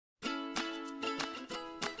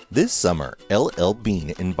This summer, LL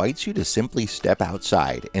Bean invites you to simply step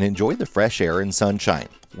outside and enjoy the fresh air and sunshine.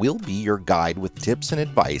 We'll be your guide with tips and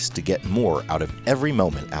advice to get more out of every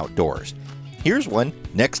moment outdoors. Here's one.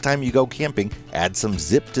 Next time you go camping, add some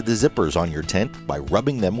zip to the zippers on your tent by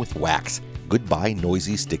rubbing them with wax. Goodbye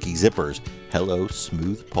noisy, sticky zippers. Hello,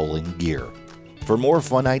 smooth pulling gear. For more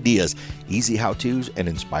fun ideas, easy how-tos, and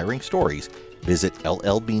inspiring stories, visit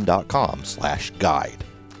llbean.com/guide.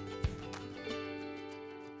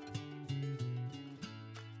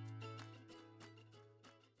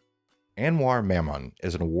 Anwar Mammon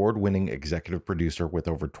is an award-winning executive producer with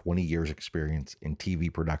over 20 years' experience in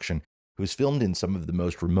TV production who's filmed in some of the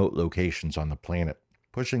most remote locations on the planet,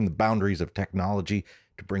 pushing the boundaries of technology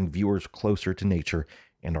to bring viewers closer to nature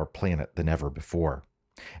and our planet than ever before.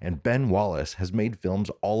 And Ben Wallace has made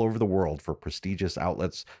films all over the world for prestigious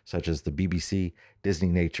outlets such as the BBC, Disney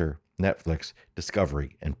Nature, Netflix,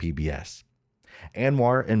 Discovery, and PBS.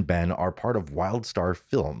 Anwar and Ben are part of WildStar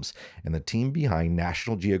Films and the team behind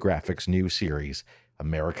National Geographic's new series,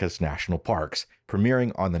 America's National Parks,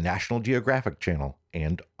 premiering on the National Geographic Channel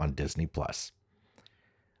and on Disney+.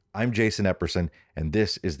 I'm Jason Epperson, and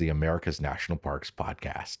this is the America's National Parks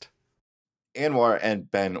podcast. Anwar and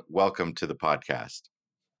Ben, welcome to the podcast.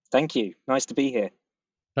 Thank you. Nice to be here.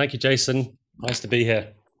 Thank you, Jason. Nice to be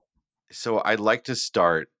here. So I'd like to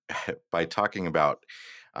start by talking about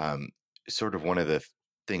sort of one of the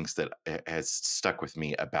things that has stuck with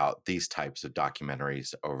me about these types of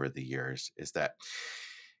documentaries over the years is that,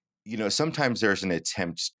 sometimes there's an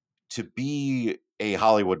attempt to be a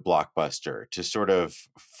Hollywood blockbuster, to sort of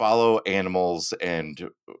follow animals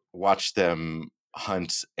and watch them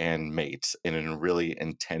hunt and mate in a really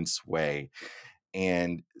intense way.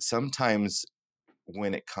 And sometimes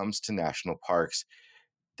when it comes to national parks,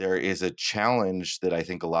 there is a challenge that I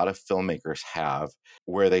think a lot of filmmakers have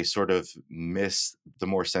where they sort of miss the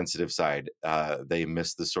more sensitive side. They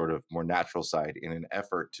miss the sort of more natural side in an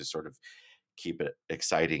effort to sort of keep it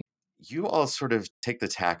exciting. You all sort of take the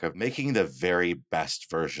tack of making the very best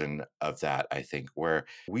version of that, I think, where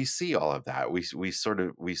we see all of that. We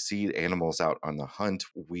see animals out on the hunt.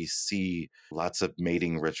 We see lots of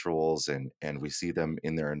mating rituals and we see them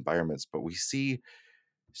in their environments, but we see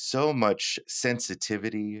so much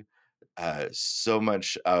sensitivity, so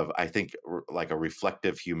much of, I think, like a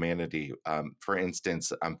reflective humanity. For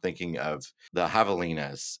instance, I'm thinking of the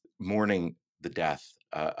javelinas mourning the death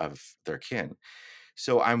of their kin.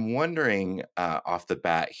 So I'm wondering off the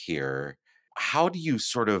bat here, how do you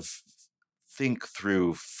sort of think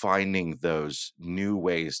through finding those new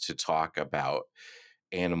ways to talk about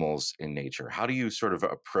animals in nature? How do you sort of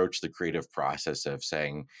approach the creative process of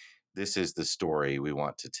saying, this is the story we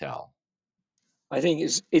want to tell? I think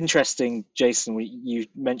it's interesting, Jason, you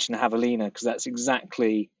mentioned javelina, because that's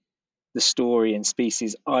exactly the story and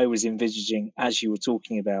species I was envisaging as you were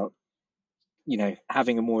talking about,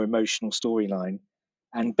 having a more emotional storyline.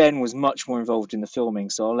 And Ben was much more involved in the filming,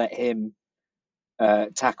 so I'll let him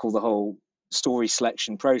tackle the whole story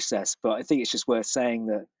selection process. But I think it's just worth saying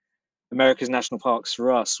that America's National Parks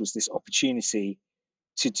for us was this opportunity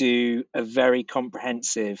to do a very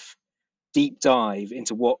comprehensive deep dive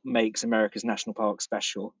into what makes America's national parks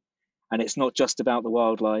special. And it's not just about the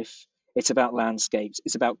wildlife, it's about landscapes,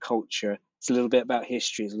 it's about culture, it's a little bit about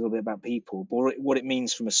history, it's a little bit about people. But what it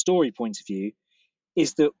means from a story point of view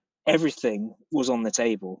is that everything was on the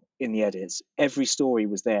table in the edits. Every story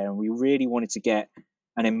was there, and we really wanted to get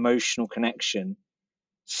an emotional connection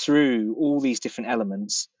through all these different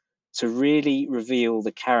elements to really reveal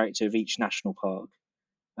the character of each national park.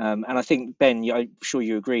 And I think, Ben, I'm sure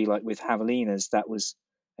you agree, like with Javelinas, that was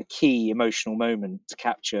a key emotional moment to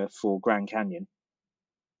capture for Grand Canyon.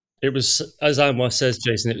 It was, as Anwar says,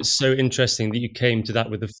 Jason, it was so interesting that you came to that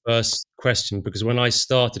with the first question, because when I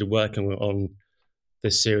started working on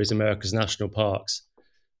this series, America's National Parks,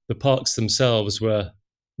 the parks themselves were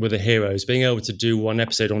the heroes. Being able to do one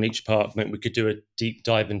episode on each park meant we could do a deep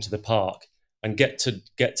dive into the park and get to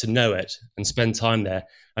know it and spend time there.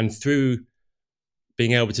 And through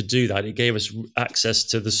being able to do that, it gave us access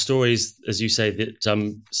to the stories, as you say, that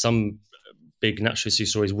some big natural history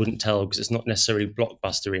stories wouldn't tell because it's not necessarily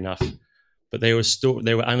blockbuster enough. But they were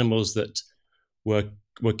animals that were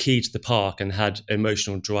key to the park and had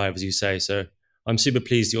emotional drive, as you say. So I'm super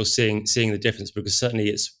pleased you're seeing the difference, because certainly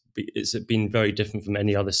it's been very different from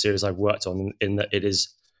any other series I've worked on, in that it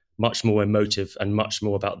is much more emotive and much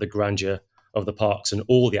more about the grandeur of the parks and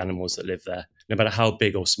all the animals that live there, no matter how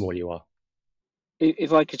big or small you are.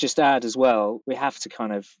 If I could just add as well, we have to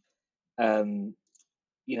kind of,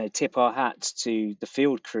 tip our hats to the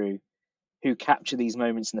field crew who capture these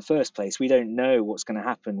moments in the first place. We don't know what's going to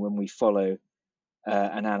happen when we follow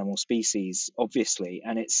an animal species, obviously.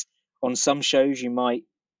 And it's on some shows you might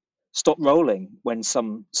stop rolling when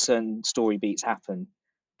some certain story beats happen.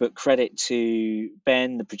 But credit to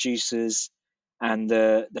Ben, the producers, and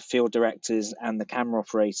the field directors and the camera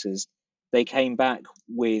operators. They came back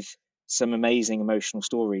with some amazing emotional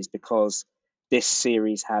stories because this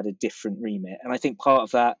series had a different remit. And I think part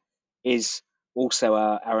of that is also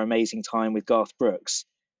our amazing time with Garth Brooks,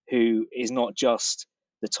 who is not just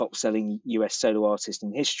the top selling US solo artist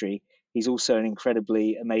in history, he's also an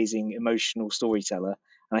incredibly amazing emotional storyteller.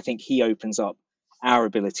 And I think he opens up our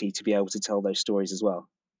ability to be able to tell those stories as well.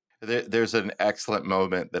 There's an excellent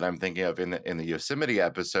moment that I'm thinking of in the Yosemite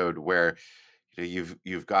episode where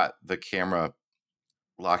you've got the camera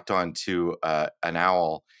locked onto an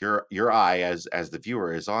owl. Your eye as the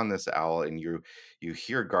viewer is on this owl, and you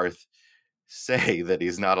hear Garth say that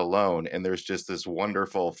he's not alone, and there's just this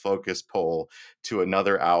wonderful focus pull to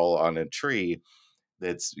another owl on a tree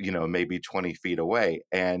that's maybe 20 feet away,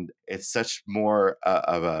 and it's such more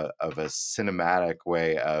of a cinematic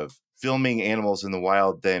way of filming animals in the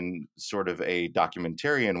wild than sort of a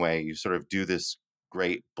documentarian way. You sort of do this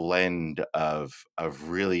great blend of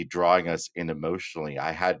really drawing us in emotionally.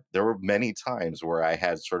 There were many times where I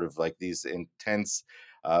had sort of like these intense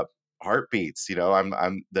uh heartbeats.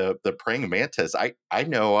 I'm the praying mantis. I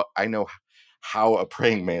know how a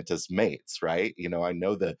praying mantis mates, right? I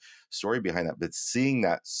know the story behind that, but seeing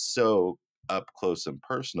that so up close and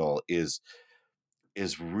personal is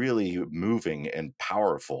really moving and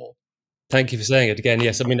powerful. Thank you for saying it again.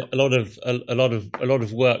 Yes, I mean a lot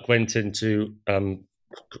of work went into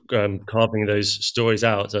carving those stories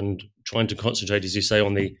out and trying to concentrate, as you say,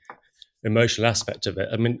 on the emotional aspect of it.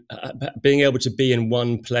 I mean, being able to be in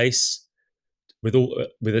one place with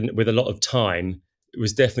a lot of time, it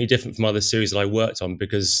was definitely different from other series that I worked on,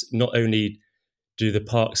 because not only do the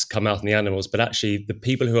parks come out and the animals, but actually the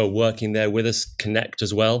people who are working there with us connect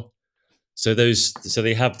as well. So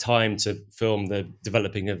they have time to film the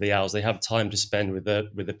developing of the owls. They have time to spend with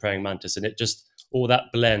the praying mantis, and it just all that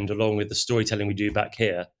blend along with the storytelling we do back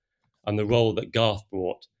here, and the role that Garth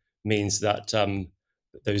brought means that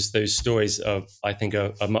those stories I think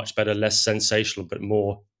are much better, less sensational, but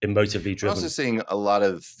more emotively We're also driven. seeing a lot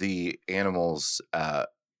of the animals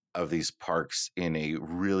of these parks in a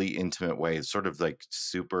really intimate way. It's sort of like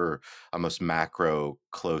super, almost macro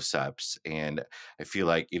close-ups. And I feel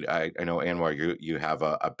like I know, Anwar, you have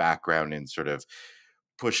a background in sort of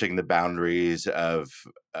pushing the boundaries of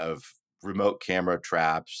remote camera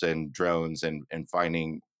traps and drones, and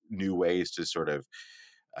finding new ways to sort of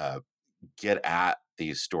uh, get at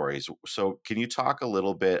these stories. So, can you talk a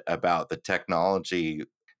little bit about the technology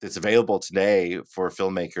that's available today for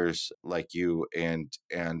filmmakers like you, and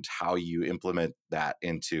how you implement that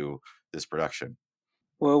into this production?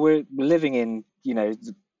 Well, we're living in,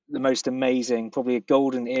 the most amazing, probably a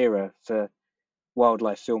golden era for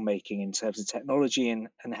wildlife filmmaking in terms of technology and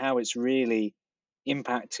how it's really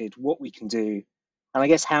impacted what we can do. And I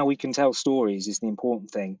guess how we can tell stories is the important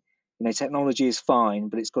thing. Technology is fine,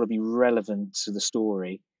 but it's got to be relevant to the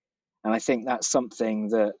story. And I think that's something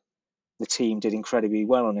that the team did incredibly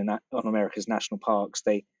well on America's national parks.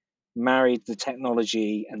 They married the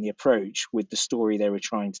technology and the approach with the story they were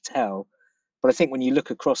trying to tell. But I think when you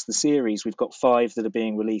look across the series, we've got 5 that are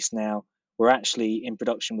being released now. We're actually in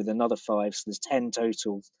production with another 5, so there's 10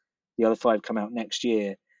 total. The other 5 come out next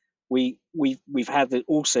year. We've had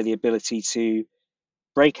also the ability to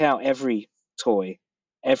break out every toy,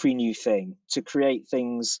 every new thing, to create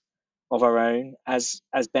things of our own. As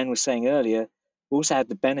Ben was saying earlier, we also had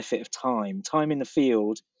the benefit of time. Time in the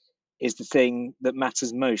field is the thing that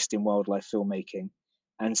matters most in wildlife filmmaking.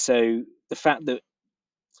 And so the fact that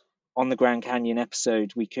on the Grand Canyon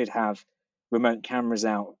episode, we could have remote cameras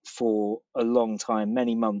out for a long time,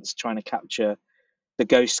 many months, trying to capture the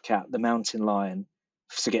ghost cat, the mountain lion,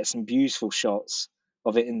 to get some beautiful shots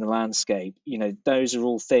of it in the landscape. Those are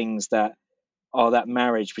all things that are that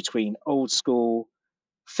marriage between old school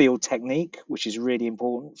field technique, which is really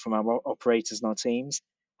important from our operators and our teams,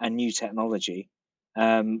 and new technology.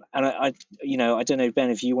 And I don't know, Ben,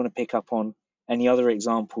 if you want to pick up on any other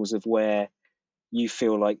examples of where you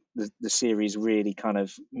feel like the series really kind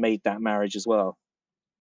of made that marriage as well.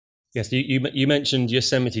 Yes, you mentioned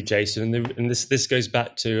Yosemite, Jason, and this goes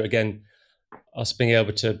back to, again, us being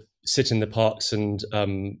able to sit in the parks and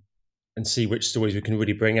see which stories we can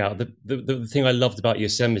really bring out. The thing I loved about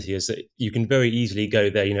Yosemite is that you can very easily go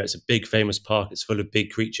there. It's a big, famous park. It's full of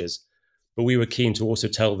big creatures, but we were keen to also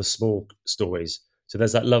tell the small stories. So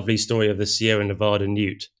there's that lovely story of the Sierra Nevada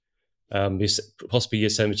newt, possibly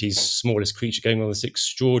Yosemite's smallest creature, going on this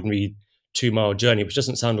extraordinary 2-mile journey, which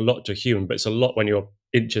doesn't sound a lot to a human, but it's a lot when you're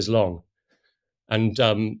inches long. And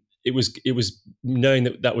it was knowing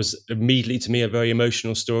that was immediately to me a very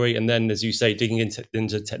emotional story. And then, as you say, digging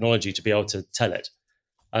into technology to be able to tell it.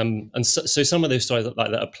 And so some of those stories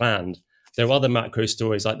like that are planned. There are other macro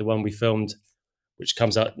stories like the one we filmed, which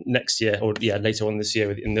comes out next year or later on this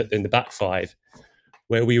year in the back five,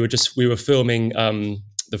 where we were filming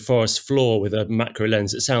the forest floor with a macro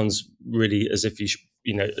lens. It sounds really as if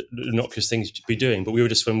innocuous things to be doing, but we were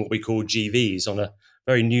just filming what we call GVs on a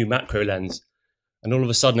very new macro lens. And all of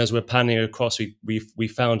a sudden, as we're panning across, we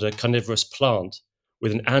found a carnivorous plant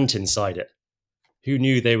with an ant inside it. Who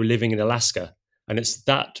knew they were living in Alaska? And it's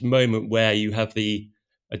that moment where you have the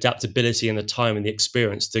adaptability and the time and the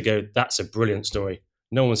experience to go, that's a brilliant story.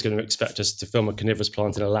 No one's going to expect us to film a carnivorous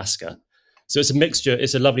plant in Alaska. So it's a mixture.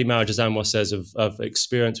 It's a lovely marriage, as Anwar says, of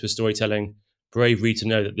experience with storytelling, bravery to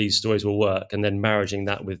know that these stories will work, and then marrying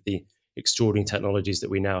that with the extraordinary technologies that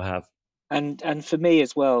we now have. And for me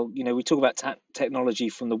as well, we talk about technology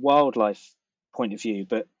from the wildlife point of view,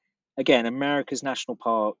 but again, America's National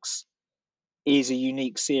Parks is a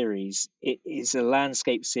unique series. It is a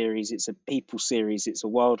landscape series, it's a people series, it's a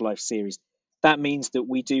wildlife series. That means that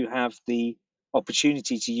we do have the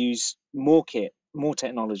opportunity to use more kit, more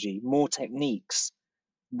technology, more techniques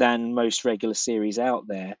than most regular series out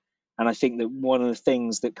there. And I think that one of the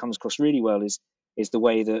things that comes across really well is the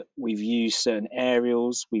way that we've used certain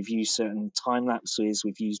aerials, we've used certain time lapses,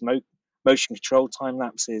 we've used motion control time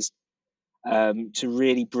lapses to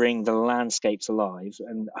really bring the landscapes alive.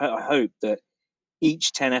 And I hope that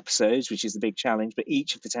each 10 episodes, which is the big challenge, but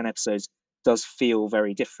each of the 10 episodes does feel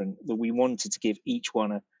very different, that we wanted to give each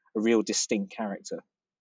one a real distinct character.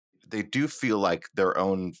 They do feel like their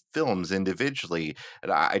own films individually.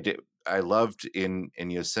 And I loved in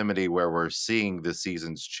Yosemite, where we're seeing the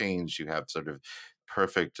seasons change. You have sort of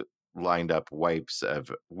perfect lined up wipes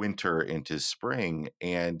of winter into spring,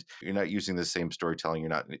 and you're not using the same storytelling. You're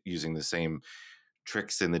not using the same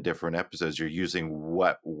tricks in the different episodes. You're using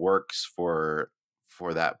what works for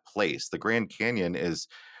that place. The Grand Canyon is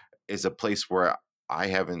a place where I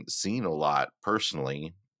haven't seen a lot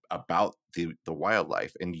personally about the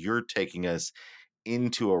wildlife, and you're taking us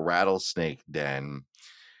into a rattlesnake den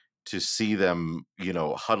to see them,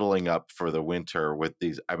 huddling up for the winter with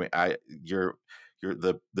these. I mean,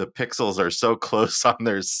 the pixels are so close on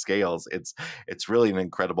their scales. It's really an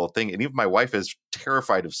incredible thing. And even my wife is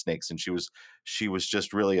terrified of snakes, and she was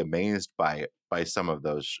just really amazed by some of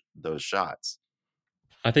those shots.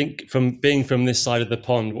 I think from being from this side of the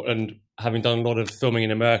pond and having done a lot of filming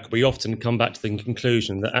in America, we often come back to the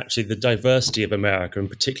conclusion that actually the diversity of America, and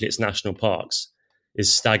particularly its national parks,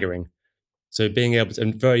 is staggering. So being able to,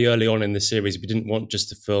 and very early on in the series, we didn't want just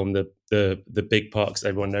to film the big parks that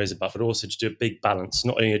everyone knows about, but also to do a big balance,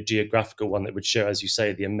 not only a geographical one that would show, as you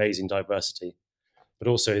say, the amazing diversity, but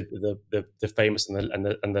also the famous and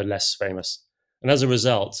the less famous. And as a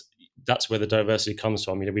result, that's where the diversity comes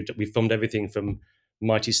from. We filmed everything from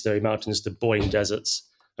mighty snowy mountains to boiling deserts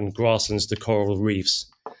and grasslands to coral reefs,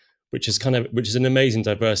 which is an amazing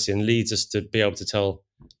diversity and leads us to be able to tell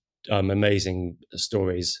amazing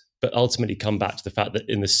stories, but ultimately come back to the fact that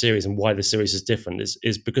in the series, and why the series is different,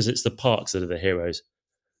 is because it's the parks that are the heroes,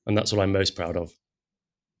 and that's what I'm most proud of.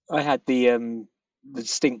 I had the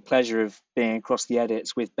distinct pleasure of being across the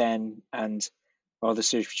edits with Ben and our other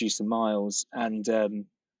series producer Miles, and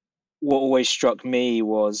what always struck me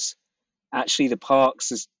was actually the parks,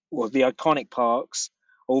 the iconic parks,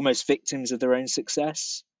 are almost victims of their own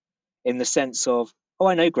success, in the sense of,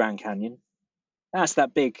 I know Grand Canyon. That's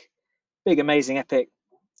that big, amazing, epic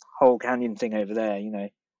whole canyon thing over there,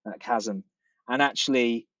 that chasm. And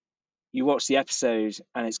actually, you watch the episode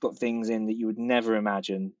and it's got things in that you would never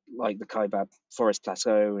imagine, like the Kaibab Forest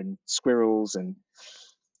Plateau and squirrels and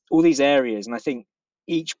all these areas. And I think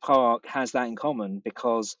each park has that in common,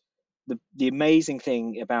 because the amazing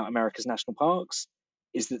thing about America's national parks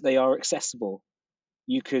is that they are accessible.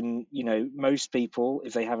 You can, most people,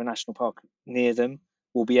 if they have a national park near them,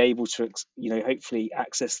 will be able to, hopefully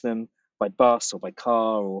access them by bus or by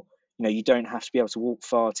car, or, you don't have to be able to walk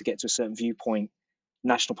far to get to a certain viewpoint.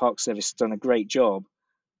 National Park Service has done a great job.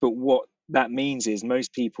 But what that means is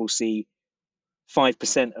most people see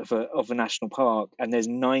 5% of a national park, and there's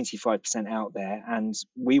 95% out there. And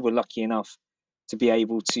we were lucky enough to be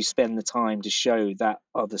able to spend the time to show that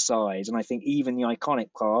other side. And I think even the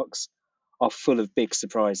iconic parks are full of big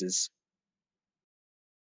surprises.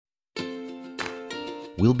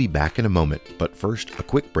 We'll be back in a moment, but first, a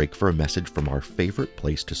quick break for a message from our favorite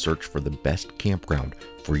place to search for the best campground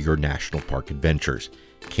for your national park adventures.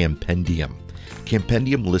 Campendium.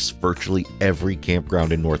 Campendium lists virtually every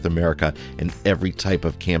campground in North America and every type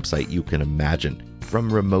of campsite you can imagine,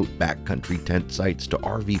 from remote backcountry tent sites to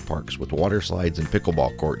RV parks with water slides and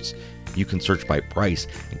pickleball courts. You can search by price,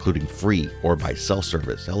 including free or by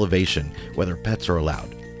self-service, elevation, whether pets are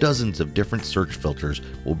allowed. Dozens of different search filters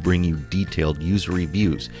will bring you detailed user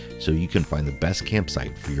reviews so you can find the best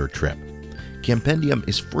campsite for your trip. Campendium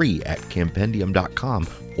is free at campendium.com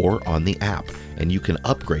or on the app, and you can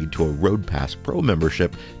upgrade to a Road Pass Pro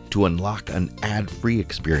membership to unlock an ad-free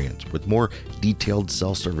experience with more detailed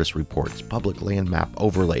self-service reports, public land map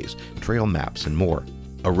overlays, trail maps, and more.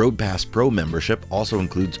 A Road Pass Pro membership also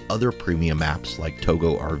includes other premium apps like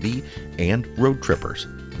Togo RV and Road Trippers.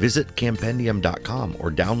 Visit campendium.com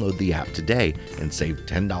or download the app today and save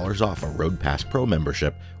 $10 off a Road Pass Pro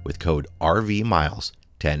membership with code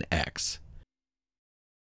RVMiles10X.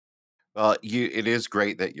 Well, it is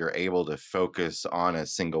great that you're able to focus on a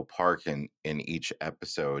single park in each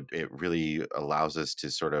episode. It really allows us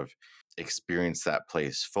to sort of experience that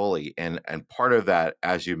place fully. And part of that,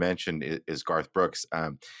 as you mentioned, is Garth Brooks,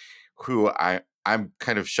 who I'm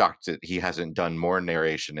kind of shocked that he hasn't done more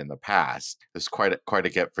narration in the past. It's quite a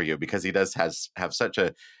get for you, because he does have such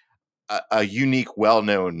a unique,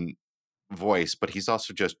 well-known voice, but he's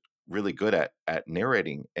also just really good at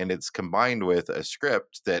narrating, and it's combined with a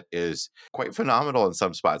script that is quite phenomenal in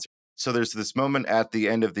some spots. So there's this moment at the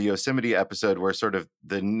end of the Yosemite episode where sort of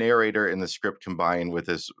the narrator and the script combine with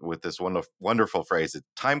this wonderful phrase: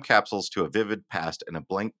 "Time capsules to a vivid past and a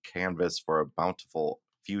blank canvas for a bountiful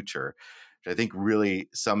future," which I think really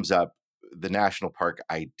sums up the national park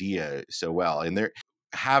idea so well. And they're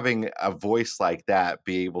having a voice like that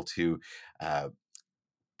be able to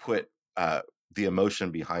put the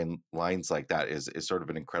emotion behind lines like that is sort of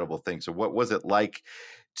an incredible thing. So what was it like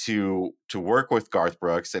to work with Garth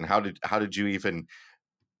Brooks, and how did you even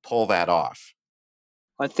pull that off?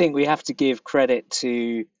 I think we have to give credit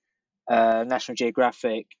to National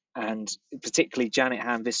Geographic, and particularly Janet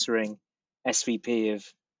Han-Vissering, SVP of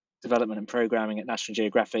Development and Programming at National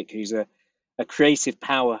Geographic, who's a creative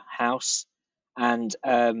powerhouse. And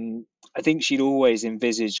I think she'd always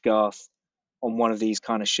envisaged Garth on one of these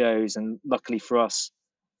kind of shows, and luckily for us,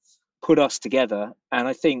 put us together. And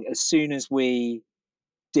I think as soon as we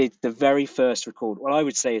did the very first record, well, I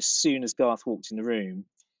would say as soon as Garth walked in the room,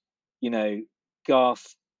 you know,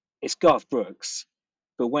 it's Garth Brooks,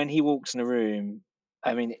 but when he walks in the room,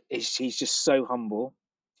 I mean, he's just so humble.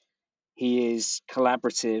 He is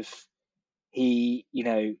collaborative. He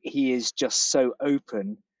is just so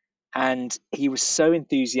open, and he was so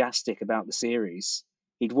enthusiastic about the series.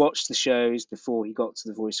 He'd watched the shows before he got to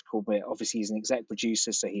the voice record, but obviously he's an exec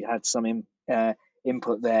producer, so he had some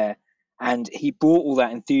input there, and he brought all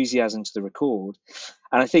that enthusiasm to the record.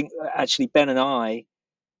 And I think actually Ben and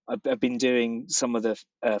I've been doing some of the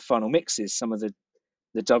final mixes, some of the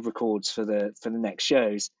dub records for the next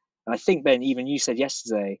shows, and I think Ben, even you said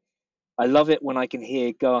yesterday, I love it when I can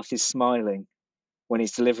hear Garth is smiling when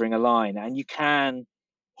he's delivering a line, and you can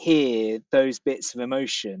hear those bits of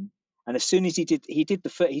emotion. And as soon as he did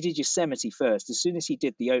Yosemite first. As soon as he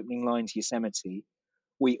did the opening line to Yosemite,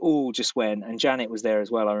 we all just went, and Janet was there as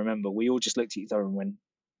well. I remember we all just looked at each other and went,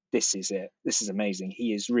 "This is it. This is amazing.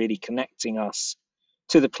 He is really connecting us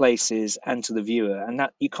to the places and to the viewer, and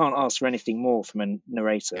that you can't ask for anything more from a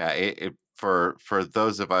narrator." Yeah, for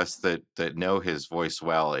those of us that know his voice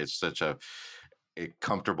well, it's such a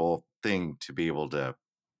comfortable thing to be able to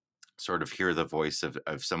sort of hear the voice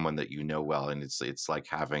of someone that you know well, and it's like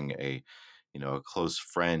having a close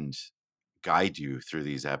friend guide you through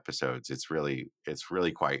these episodes. It's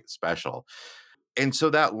really quite special. And so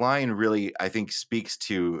that line really, I think, speaks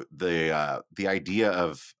to the idea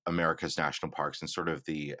of America's national parks and sort of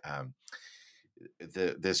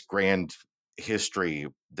this grand history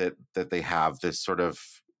that they have. This sort of,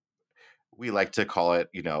 we like to call it,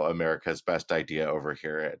 America's best idea over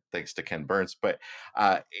here, thanks to Ken Burns. But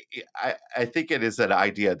I think it is an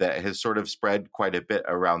idea that has sort of spread quite a bit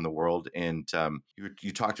around the world. And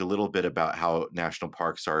you talked a little bit about how national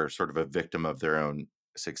parks are sort of a victim of their own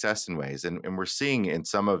success in ways, and we're seeing in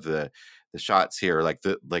some of the shots here, like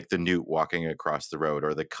the newt walking across the road,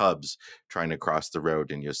 or the cubs trying to cross the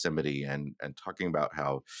road in Yosemite, and talking about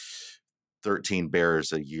how 13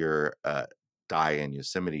 bears a year die in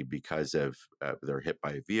Yosemite because of they're hit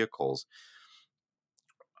by vehicles.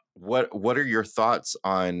 What are your thoughts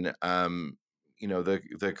on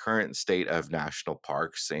the current state of national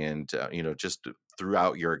parks, and just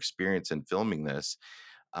throughout your experience in filming this,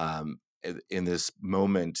 in this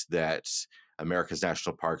moment that America's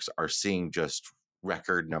national parks are seeing just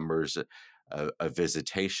record numbers of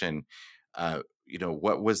visitation?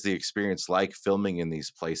 what was the experience like filming in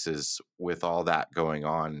these places with all that going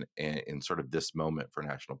on in sort of this moment for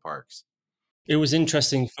national parks? It was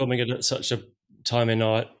interesting filming it at such a time in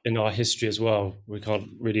our history as well. We can't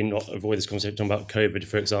really not avoid this conversation talking about COVID,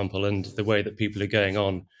 for example, and the way that people are going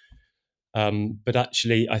on. But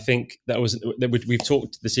actually, I think we've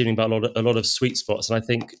talked this evening about a lot of sweet spots, and I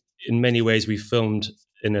think in many ways we filmed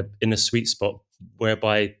in a sweet spot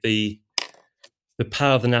whereby the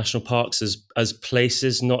power of the national parks as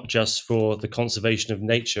places, not just for the conservation of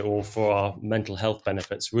nature or for our mental health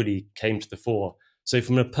benefits, really came to the fore. So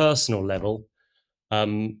from a personal level,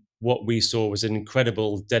 what we saw was an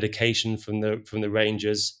incredible dedication from the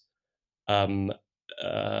rangers, and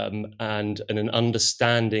an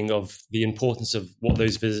understanding of the importance of what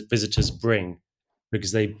those visitors bring,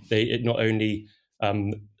 because it not only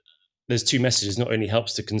there's two messages. Not only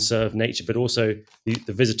helps to conserve nature, but also the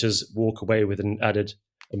visitors walk away with an added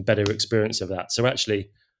and better experience of that. So actually,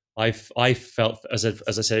 I felt, as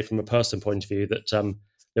I say, from a personal point of view, that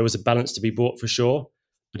there was a balance to be brought for sure,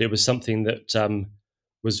 but it was something that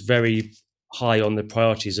was very high on the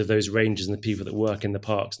priorities of those rangers and the people that work in the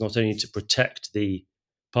parks, not only to protect the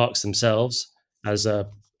parks themselves as a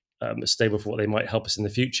stable for what they might help us in the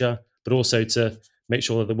future, but also to make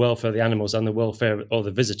sure that the welfare of the animals and the welfare of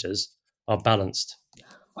the visitors are balanced.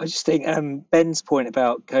 I just think Ben's point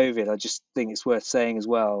about COVID, I just think it's worth saying as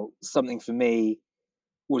well. Something for me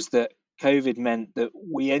was that COVID meant that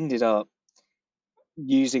we ended up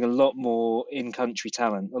using a lot more in-country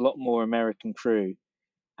talent, a lot more American crew.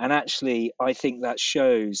 And actually, I think that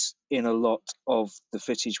shows in a lot of the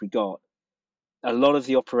footage we got. A lot of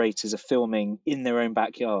the operators are filming in their own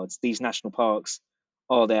backyards. These national parks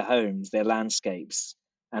are their homes, their landscapes.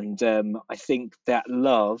 And I think that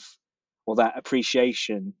love or that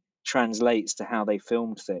appreciation translates to how they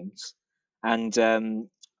filmed things. And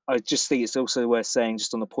I just think it's also worth saying,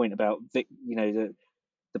 just on the point about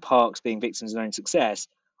the parks being victims of their own success,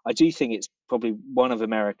 I do think it's probably one of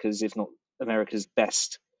America's, if not America's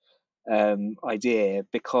best idea,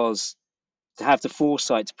 because to have the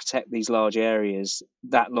foresight to protect these large areas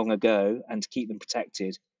that long ago and to keep them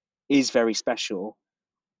protected is very special.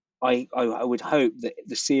 I would hope that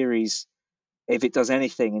the series, if it does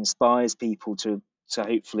anything, inspires people to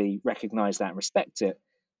hopefully recognize that and respect it,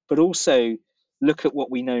 but also look at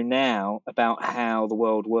what we know now about how the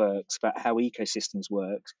world works, about how ecosystems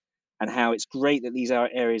work, and how it's great that these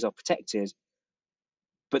areas are protected,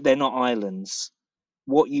 but they're not islands.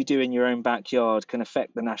 What you do in your own backyard can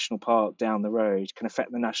affect the national park down the road, can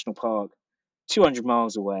affect the national park 200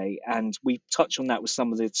 miles away. And we touch on that with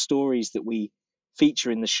some of the stories that we feature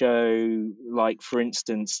in the show, like, for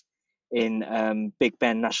instance, in Big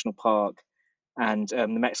Bend National Park and the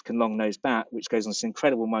Mexican long-nosed bat, which goes on this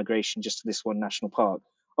incredible migration just to this one national park.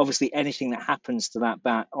 Obviously, anything that happens to that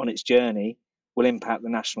bat on its journey will impact the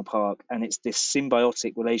national park. And it's this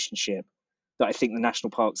symbiotic relationship that I think the national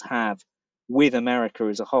parks have with America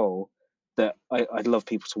as a whole that I'd love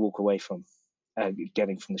people to walk away from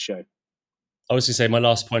getting from the show. I was going to say my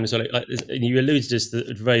last point is, you alluded to this at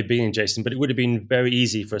the very beginning, Jason, but it would have been very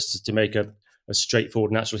easy for us to make a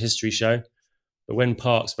straightforward natural history show. But when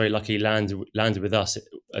Parks very luckily landed with us,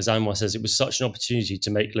 as Anwar says, it was such an opportunity to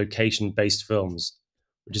make location-based films,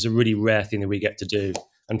 which is a really rare thing that we get to do.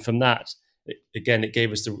 And from that, it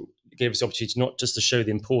gave us the opportunity not just to show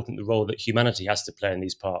the role that humanity has to play in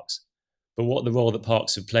these parks, but what the role that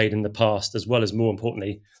parks have played in the past, as well as, more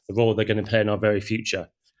importantly, the role they're going to play in our very future.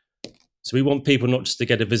 So we want people not just to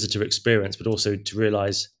get a visitor experience, but also to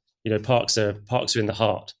realise, parks are in the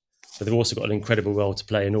heart, but they've also got an incredible role to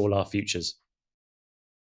play in all our futures.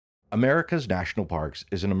 America's National Parks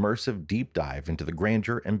is an immersive deep dive into the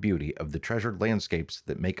grandeur and beauty of the treasured landscapes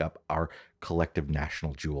that make up our collective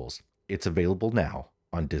national jewels. It's available now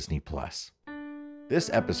on Disney+. This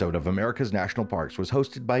episode of America's National Parks was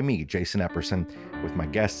hosted by me, Jason Epperson, with my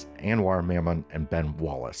guests Anwar Mammon and Ben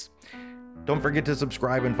Wallace. Don't forget to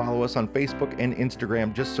subscribe and follow us on Facebook and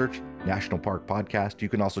Instagram. Just search National Park Podcast. You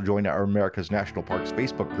can also join our America's National Parks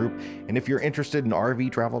Facebook group. And if you're interested in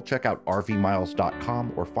RV travel, check out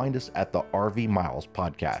rvmiles.com or find us at the RV Miles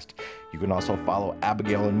Podcast. You can also follow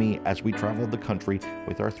Abigail and me as we travel the country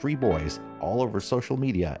with our three boys all over social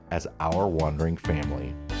media as Our Wandering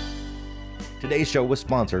Family. Today's show was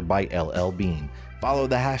sponsored by LL Bean. Follow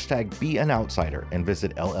the hashtag #BeAnOutsider and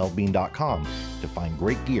visit llbean.com to find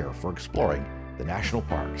great gear for exploring the national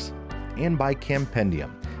parks. And by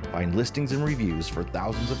Campendium. Find listings and reviews for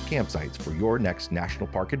thousands of campsites for your next national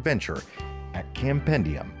park adventure at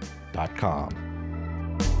campendium.com.